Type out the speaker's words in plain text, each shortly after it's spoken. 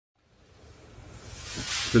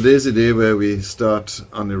Today's the day where we start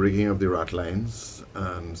on the rigging of the rat lines,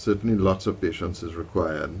 and certainly lots of patience is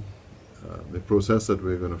required. The process that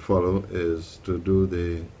we're going to follow is to do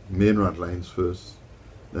the main rat lines first,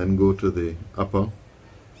 then go to the upper,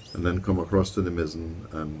 and then come across to the mizzen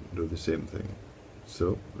and do the same thing.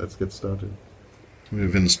 So let's get started.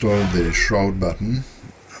 We've installed the shroud button,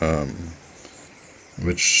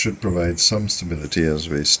 which should provide some stability as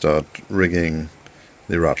we start rigging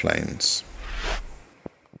the rat lines.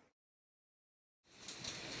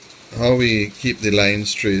 How we keep the line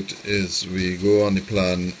straight is we go on the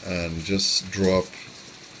plan and just draw up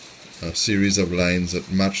a series of lines that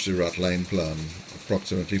match the rat line plan,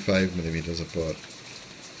 approximately 5 millimeters apart,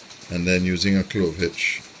 and then using a clove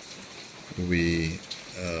hitch we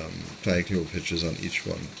tie clove hitches on each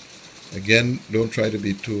one. Again, don't try to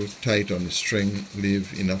be too tight on the string,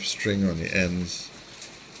 leave enough string on the ends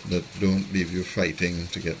that don't leave you fighting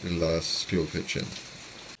to get the last clove hitch in.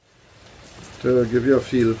 To give you a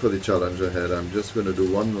feel for the challenge ahead, I'm just going to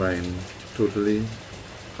do one line totally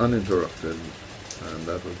uninterrupted, and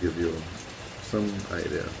that will give you some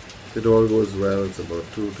idea. If it all goes well, it's about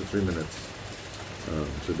 2 to 3 minutes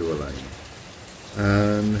to do a line.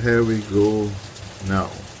 And here we go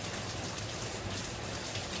now.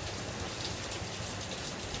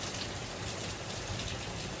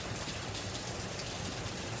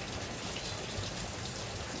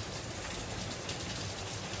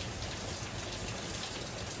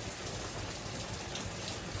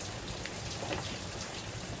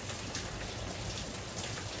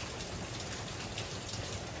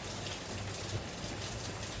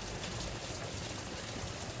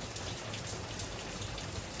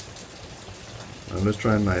 I'm just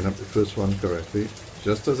trying to line up the first one correctly,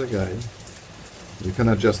 just as a guide. You can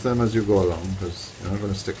adjust them as you go along because you're not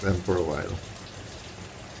going to stick them for a while.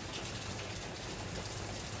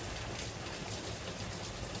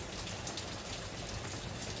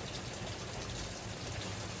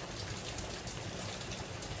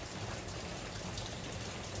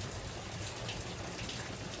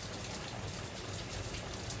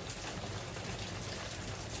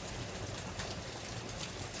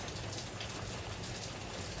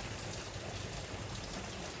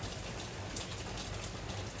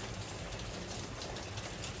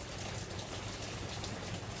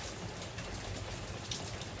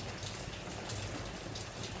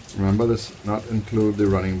 Remember, this does not include the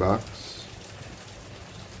running box,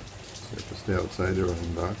 so you have to stay outside the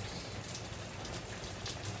running box.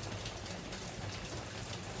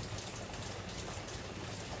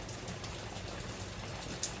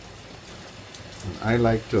 And I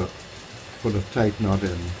like to put a tight knot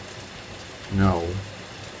in now,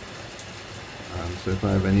 and so if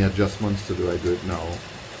I have any adjustments to do, I do it now.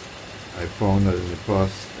 I found that in the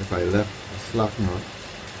past, if I left a slack knot,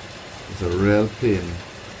 it's a real pain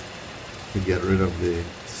to get rid of the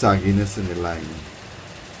sagginess in the line.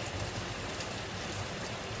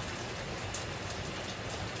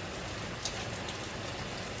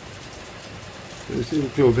 So you see the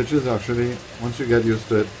clove hitches actually, once you get used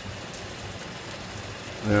to it,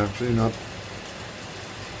 they're actually not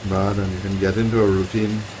bad, and you can get into a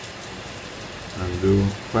routine and do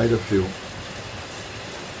quite a few.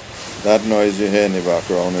 That noise you hear in the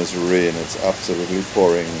background is rain. It's absolutely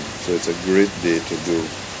pouring, so it's a great day to do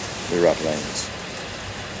the rat lines.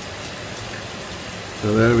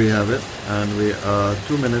 So there we have it, and we are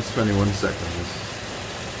 2 minutes 21 seconds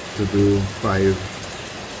to do 5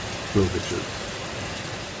 clove hitches.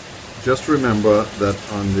 Just remember that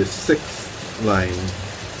on the 6th line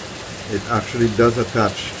it actually does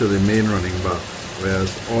attach to the main running box, whereas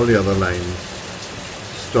all the other lines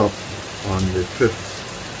stop on the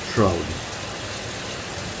 5th shroud.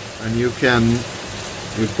 And you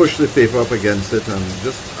push the paper up against it and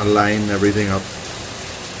just align everything up.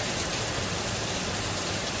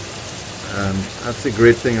 And that's the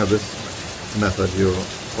great thing of this method. You're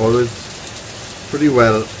always pretty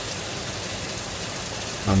well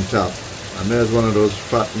on top. And there's one of those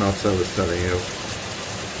fat knots I was telling you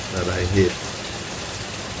that I hate.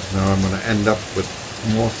 Now I'm going to end up with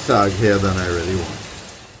more sag here than I really want.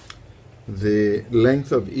 The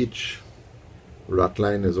length of each rat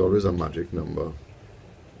line is always a magic number.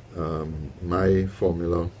 My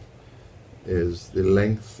formula is the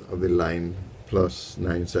length of the line plus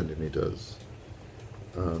 9 centimeters.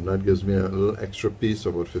 That gives me a little extra piece,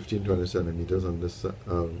 about 15-20 centimeters on this,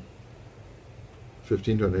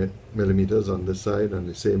 15-20 millimeters on this side, and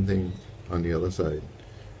the same thing on the other side.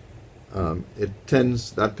 That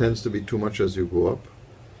tends to be too much as you go up,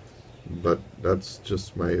 but that's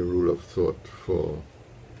just my rule of thought for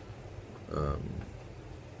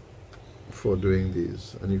doing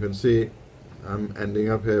these. And you can see I'm ending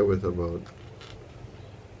up here with about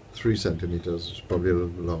 3 centimeters. It's probably a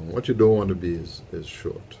little long. What you don't want to be is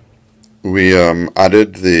short. We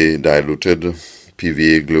added the diluted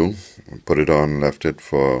PVA glue, put it on, left it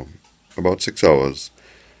for about 6 hours,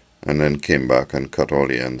 and then came back and cut all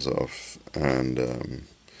the ends off. And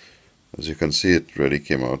as you can see, it really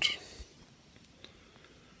came out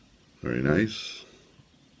very nice.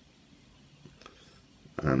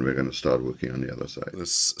 And we're going to start working on the other side.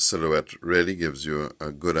 This silhouette really gives you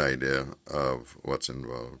a good idea of what's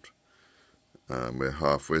involved. We're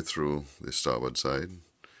halfway through the starboard side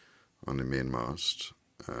on the main mast,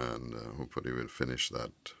 and hopefully we'll finish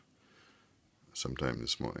that sometime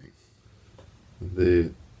this morning.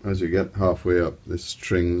 As you get halfway up, the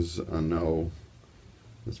strings are now,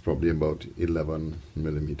 it's probably about 11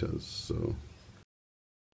 millimeters. So,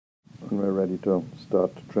 and we're ready to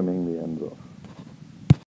start trimming the ends off.